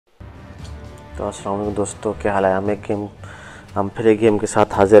तो अस्सलाम वालेकुम दोस्तों, क्या हाल है। हम फिर एक गेम के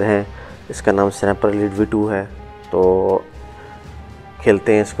साथ हाज़िर हैं। इसका नाम स्नैपर लीड V2 है। तो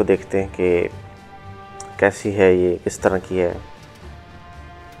खेलते हैं, इसको देखते हैं कि कैसी है, ये किस तरह की है।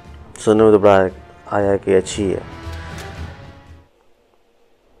 सुनने में तो बड़ा आया कि अच्छी है।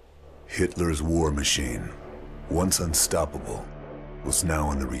 Hitler's war machine, once unstoppable, was now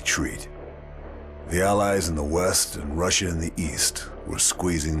on the retreat. The Allies in the west and Russia in the east were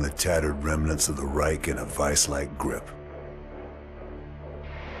squeezing the tattered remnants of the Reich in a vice-like grip.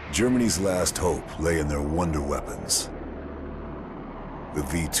 Germany's last hope lay in their wonder weapons. The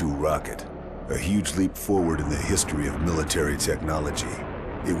V2 rocket, a huge leap forward in the history of military technology.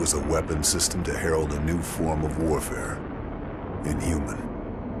 It was a weapon system to herald a new form of warfare. Inhuman.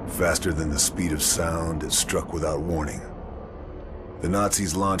 Faster than the speed of sound, it struck without warning. The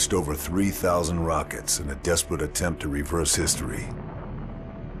Nazis launched over 3,000 rockets in a desperate attempt to reverse history.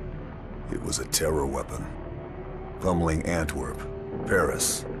 It was a terror weapon, pummeling Antwerp, Paris,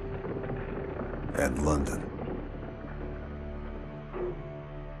 and London.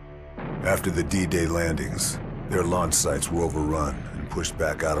 After the D-Day landings, their launch sites were overrun and pushed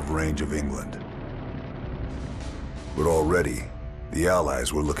back out of range of England. But already, the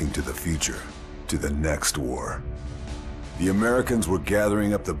Allies were looking to the future, to the next war. The Americans were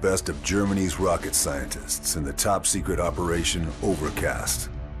gathering up the best of Germany's rocket scientists in the top-secret Operation Overcast.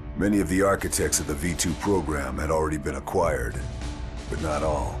 Many of the architects of the V2 program had already been acquired, but not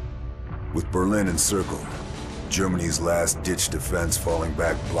all. With Berlin encircled, Germany's last-ditch defense falling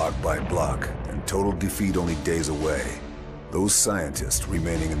back block by block, and total defeat only days away, those scientists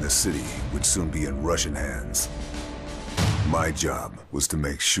remaining in the city would soon be in Russian hands. My job was to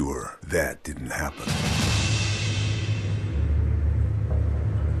make sure that didn't happen.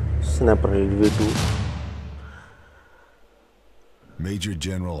 Snapper lead V2। Major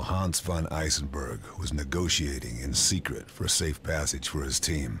General Hans von Eisenberg was negotiating in secret for safe passage for his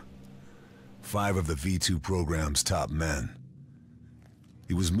team. 5 of the V2 program's top men.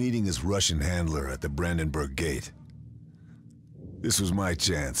 He was meeting his Russian handler at the Brandenburg Gate. This was my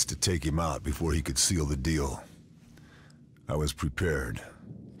chance to take him out before he could seal the deal. I was prepared,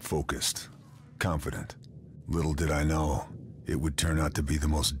 focused, confident. Little did I know, it would turn out to be the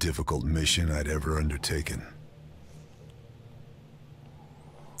most difficult mission I'd ever undertaken.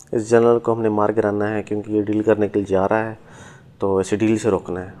 इस general को हमने मार गिराना है क्योंकि ये deal करने के लिए जा रहा है। तो इसे डील से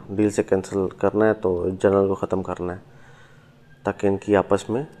रोकना है, डील से कैंसिल करना है, तो जनरल को ख़त्म करना है ताकि इनकी आपस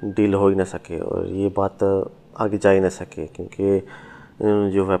में डील हो ही ना सके और ये बात आगे जा ही ना सके। क्योंकि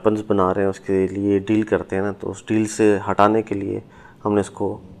जो वेपन्स बना रहे हैं उसके लिए डील करते हैं ना, तो उस डील से हटाने के लिए हमने इसको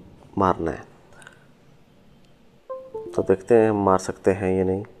मारना है। तो देखते हैं हम मार सकते हैं या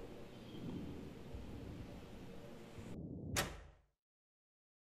नहीं।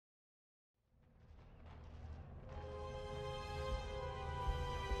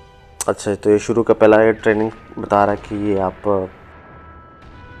 अच्छा, तो ये शुरू का पहला ये ट्रेनिंग बता रहा है कि ये आप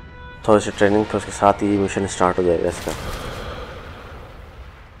थोड़ी सी ट्रेनिंग, तो उसके साथ ही मिशन स्टार्ट हो जाएगा। इसका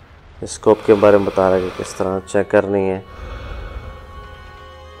स्कोप के बारे में बता रहा है कि किस तरह चेक करनी है।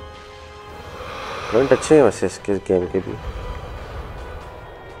 पॉइंट अच्छे हैं वैसे इसके गेम के भी।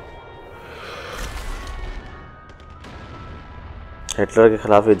 हिटलर के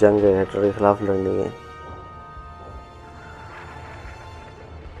खिलाफ ये जंग है, हिटलर के खिलाफ लड़नी है।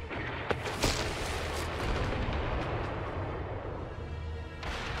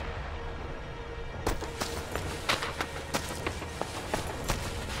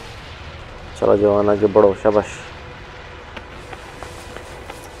 चलो जवान आगे बढ़ो, शाबाश।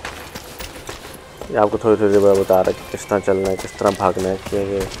 ये आपको थोड़ी थोड़ी देर बता रहा है कि किस तरह चलना है, किस तरह भागना है, कि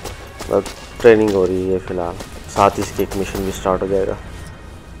मतलब ट्रेनिंग हो रही है फ़िलहाल। साथ ही इसकी एक मिशन भी स्टार्ट हो जाएगा।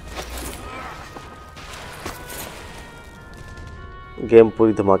 गेम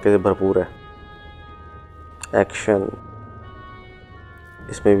पूरी धमाके से भरपूर है। एक्शन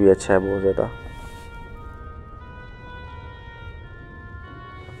इसमें भी अच्छा है बहुत ज़्यादा।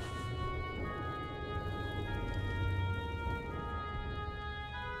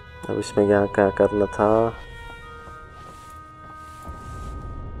 अब इसमें क्या करना था।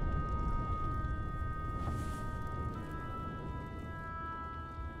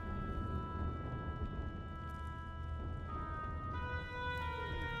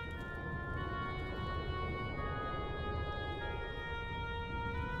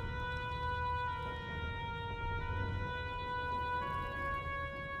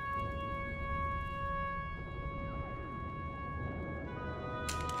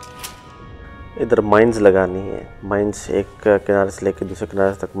 इधर माइंस लगानी है। माइंस एक किनारे से लेकर दूसरे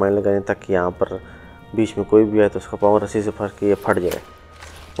किनारे तक माइन लगानी, ताकि यहाँ पर बीच में कोई भी आए तो उसका पाँव रस्सी से फंस के ये फट जाए,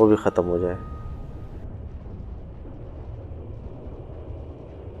 वो भी ख़त्म हो जाए।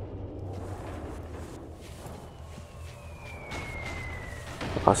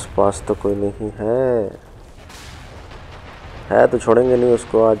 आसपास तो कोई नहीं है तो छोड़ेंगे नहीं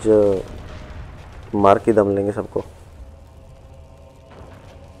उसको, आज मार के दम लेंगे सबको।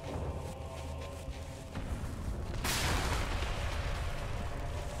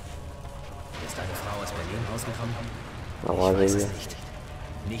 आवाज आई है।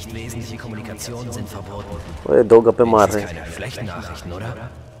 Nicht wesentliche Kommunikationen sind verboten. ओए 2 गप्पे मार रहे हैं। Keine schlechten Nachrichten, oder?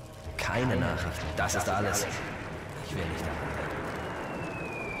 Keine Nachrichten. Das ist alles. Ich will nicht daran denken.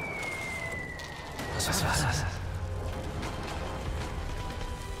 Was war das?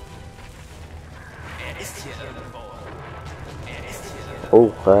 Er ist hier irgendwo. Er ist hier irgendwo. ओह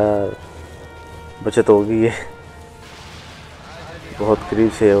खैर बचत होगी है, बहुत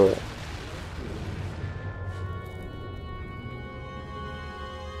करीब से है।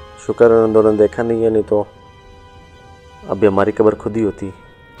 शुक्र है उन दोनों ने देखा नहीं है, नहीं तो अभी हमारी कब्र खुद ही होती।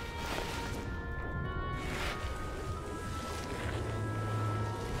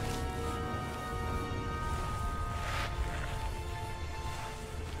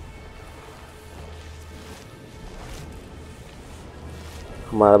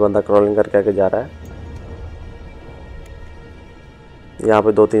 हमारा बंदा क्रॉलिंग करके आके जा रहा है। यहाँ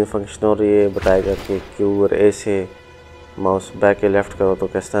पे 2-3 फंक्शन और ये बताएगा कि क्यू और ए से माउस बैक या लेफ़्ट करो तो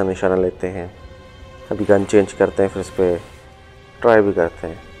किस तरह निशाना लेते हैं। अभी गन चेंज करते हैं, फिर इस पर ट्राई भी करते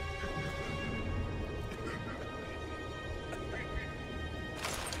हैं।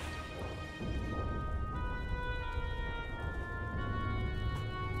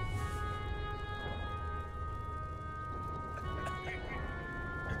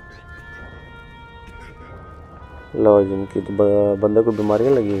 लो जिनकी तो बंदे को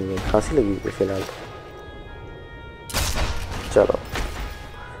बीमारियाँ लगी हुई हैं, खांसी लगी हुई है फिलहाल। चलो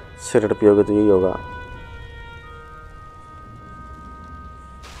सिगरेट पियोगे तो यही होगा।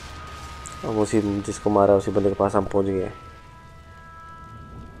 अब उसी जिसको मारा उसी बंदे के पास हम पहुंच गए।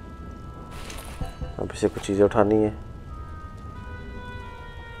 अब इसे कुछ चीज़ें उठानी है।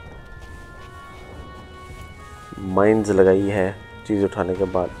 माइंस लगाई है चीज़ उठाने के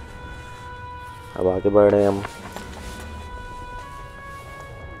बाद। अब आगे बढ़ रहे हैं हम।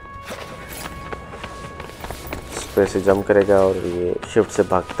 से जंप करेगा और ये शिफ्ट से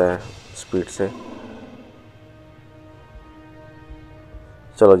भागता है स्पीड से।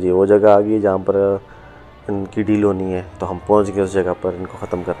 चलो जी वो जगह आ गई जहाँ पर इनकी डील होनी है, तो हम पहुँच गए उस जगह पर इनको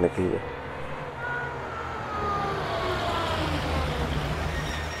ख़त्म करने के लिए।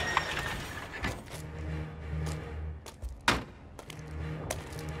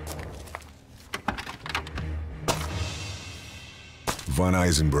 Von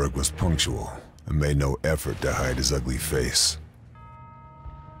Eisenberg was punctual and made no effort to hide his ugly face.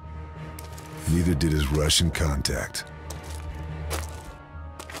 Neither did his Russian contact.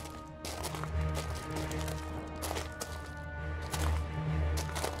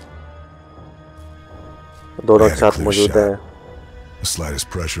 दोनों एक साथ मौजूद हैं। The slightest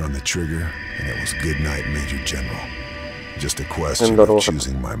pressure on the trigger, and it was good night, Major General. Just a question of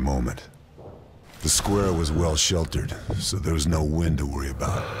choosing my moment. The square was well sheltered, so there was no wind to worry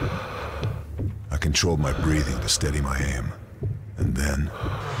about. I controlled my breathing to steady my aim, and then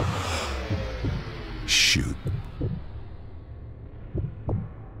shoot.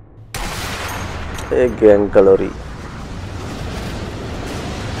 एक gang calorie.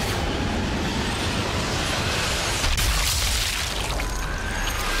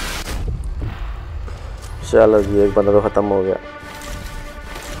 चलो जी एक बंदा तो खत्म हो गया।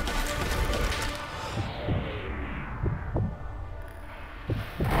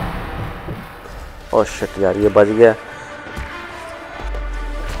 Oh shit यार ये बच गया,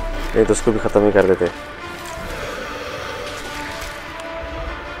 नहीं तो उसको भी ख़त्म ही कर देते।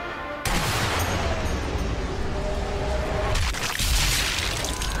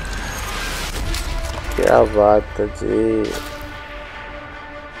 क्या बात है जी,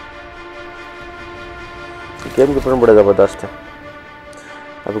 गेम के ऊपर बड़ा ज़बरदस्त है।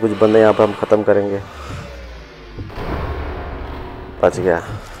 अभी कुछ बंदे यहाँ पर हम ख़त्म करेंगे। बच गया।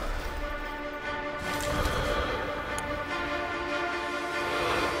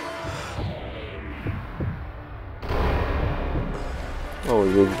 ओह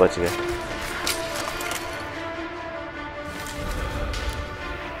ये भी बच गया।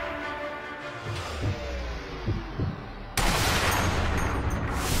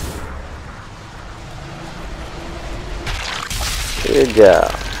 ये गया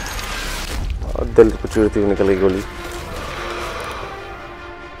और दिल को चीरती हुई निकल गई गोली।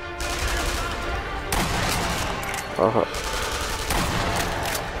 आहा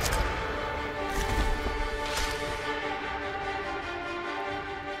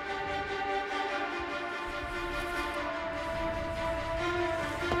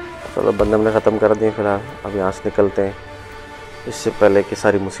चलो बंदे हमने ख़त्म कर दिए फिलहाल। अब यहाँ से निकलते हैं इससे पहले कि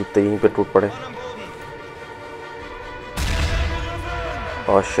सारी मुसीबतें यहीं पे टूट पड़े।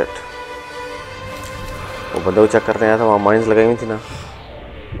 और शिट, वो बंदे को चेक करने आया था, वहाँ माइंस लगाई हुई थी ना,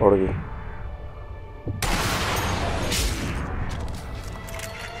 उड़ गई।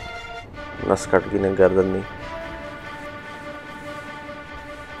 नस कट गई, ने गर्दन नहीं।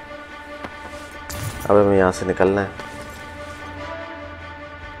 अब हमें यहाँ से निकलना है।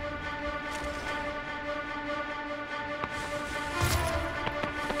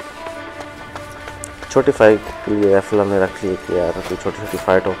 छोटी फाइट के लिए राइफल हमने रख ली कि यार कोई छोटी छोटी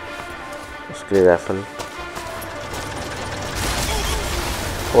फाइट हो उसके लिए राइफल।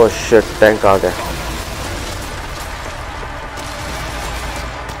 ओह शिट, टैंक आ गया।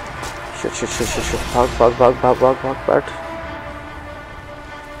 शिट शिट शिट शिट, भाग भाग भाग भाग भाग भाग बैठ।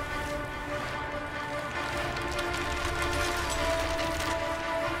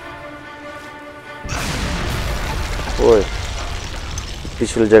 ओए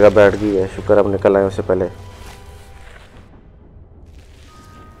पिछली जगह बैठ गई है, शुक्र अब निकल आए उससे पहले।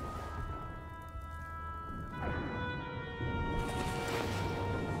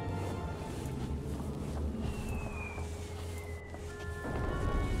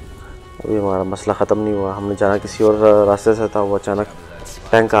 अभी हमारा मसला ख़त्म नहीं हुआ, हमने जाना किसी और रास्ते से था, वो अचानक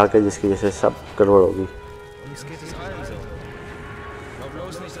टैंक आ गया जिसकी वजह से सब गड़बड़ होगी।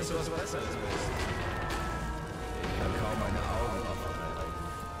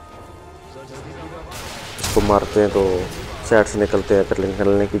 इसको मारते हैं तो साइड से निकलते हैं, फिर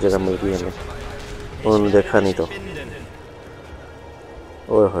निकलने की जगह मिल गई हमें, उन्होंने देखा नहीं तो।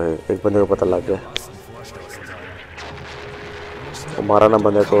 ओए होए, एक बंदे को पता लग गया, वो मारा ना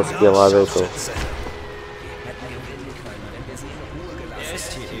बंदे को, उसकी आवाज़ है तो।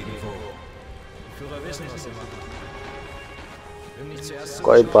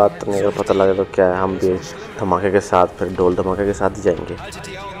 कोई बात नहीं, अगर पता लगे तो क्या है, हम भी धमाके के साथ, फिर ढोल धमाके के साथ ही जाएंगे।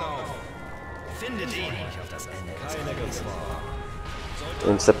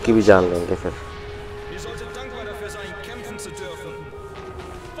 इन सब की भी जान लेंगे फिर।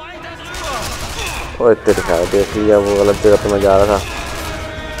 ओए तेरे ख्याल देख लिया, वो गलत जगह पे मैं जा रहा था।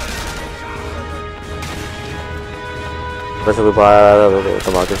 वैसे कोई बाहर आ रहा था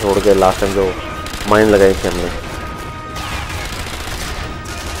तो धमाके छोड़ के लास्ट टाइम जो माइन लगाई थी हमने।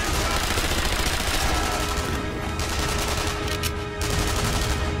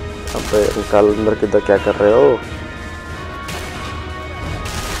 अब अंकल अंदर किधर क्या कर रहे हो?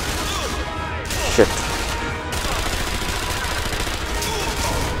 शिट,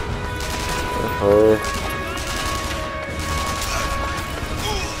 ओए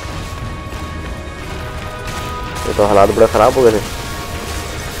ये तो हालात बड़े ख़राब हो गए थे।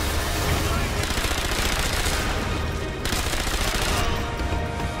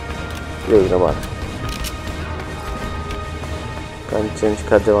 ये ना बात, गन चेंज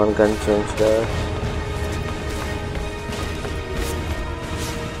कर जवान, गन चेंज कर।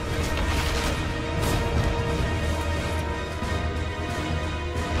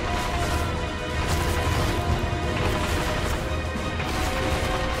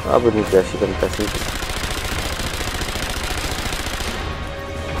 अब नहीं कैसी बनता सी।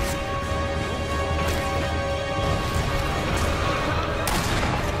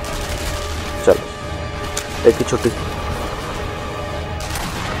 चलो एक ही छुट्टी,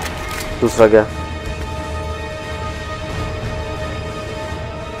 दूसरा क्या?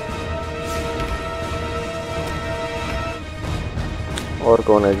 और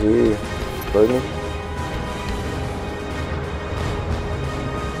कौन है जी? कोई नहीं,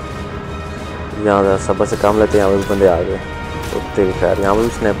 यहाँ सब से काम लेते हैं। यहाँ भी बंदे आ गए, उतने भी खैर। यहाँ भी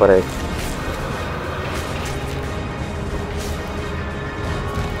स्नैपर है,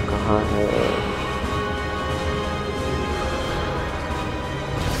 कहाँ है?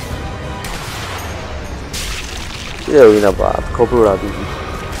 ये हुई ना बात, खोपड़ी उड़ा दी।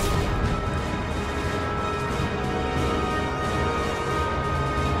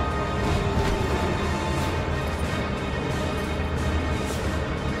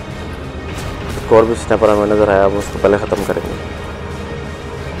 और भी स्नैपर हमें नजर आया, वो उसको पहले ख़त्म करेंगे।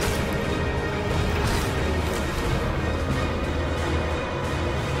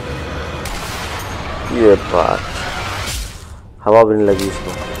 ये बात, हवा भी नहीं लगी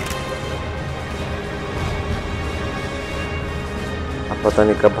इसको। अब पता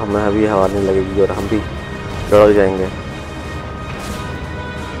नहीं कब हमें अभी हवा नहीं लगेगी और हम भी लड़ जाएंगे।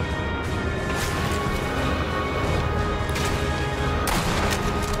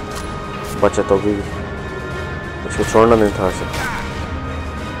 बचा तो भी उसको छोड़ना नहीं था ऐसे।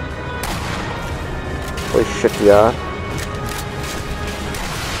 ओह शिट यार,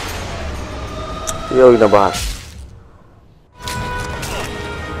 ये होगी ना बाहर।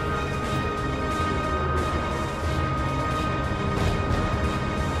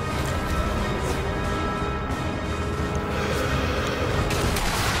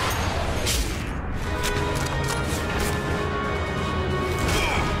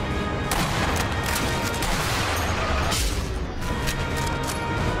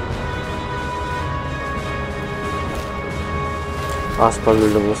 आसपास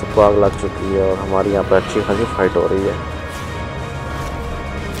बिल्डिंग में सबको आग लग चुकी है और हमारी यहाँ पे अच्छी खासी फाइट हो रही है।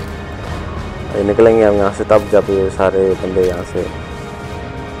 ये निकलेंगे हम यहाँ से तब जब ये सारे बंदे यहाँ से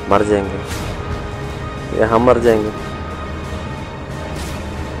मर जाएंगे या हम मर जाएंगे।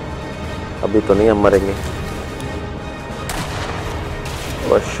 अभी तो नहीं हम मरेंगे।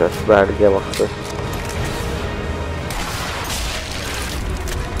 बस शट बैठ गया वक्त पे।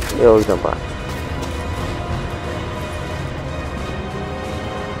 ये होगी ना बात।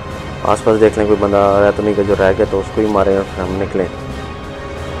 आसपास देख लें कोई बंदा रह तो नहीं कि जो रह गया तो उसको ही मारें और फिर हम निकलें।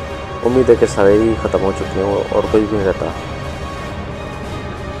 उम्मीद है कि सारे ही ख़त्म हो चुके हैं और कोई भी नहीं रहता।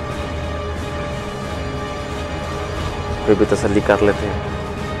 फिर भी तसल्ली कर लेते हैं।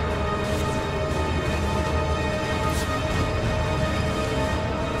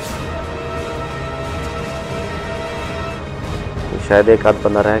 शायद एक आध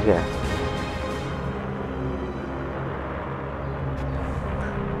बंदा रह गया है।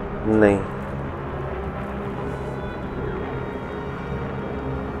 नहीं,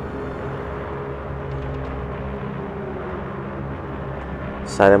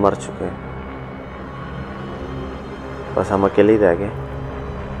 सारे मर चुके हैं। बस हम अकेले ही रह गए।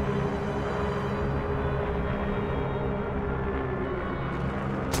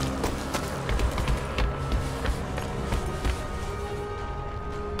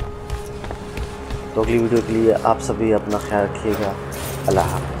 तो अगली वीडियो के लिए आप सभी अपना ख्याल रखिएगा। अल्लाह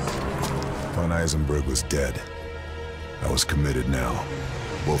हाफ़िज़। When Eisenberg was dead, I was committed now.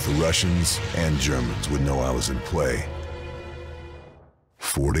 Both the Russians and Germans would know I was in play.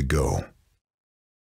 4 to go.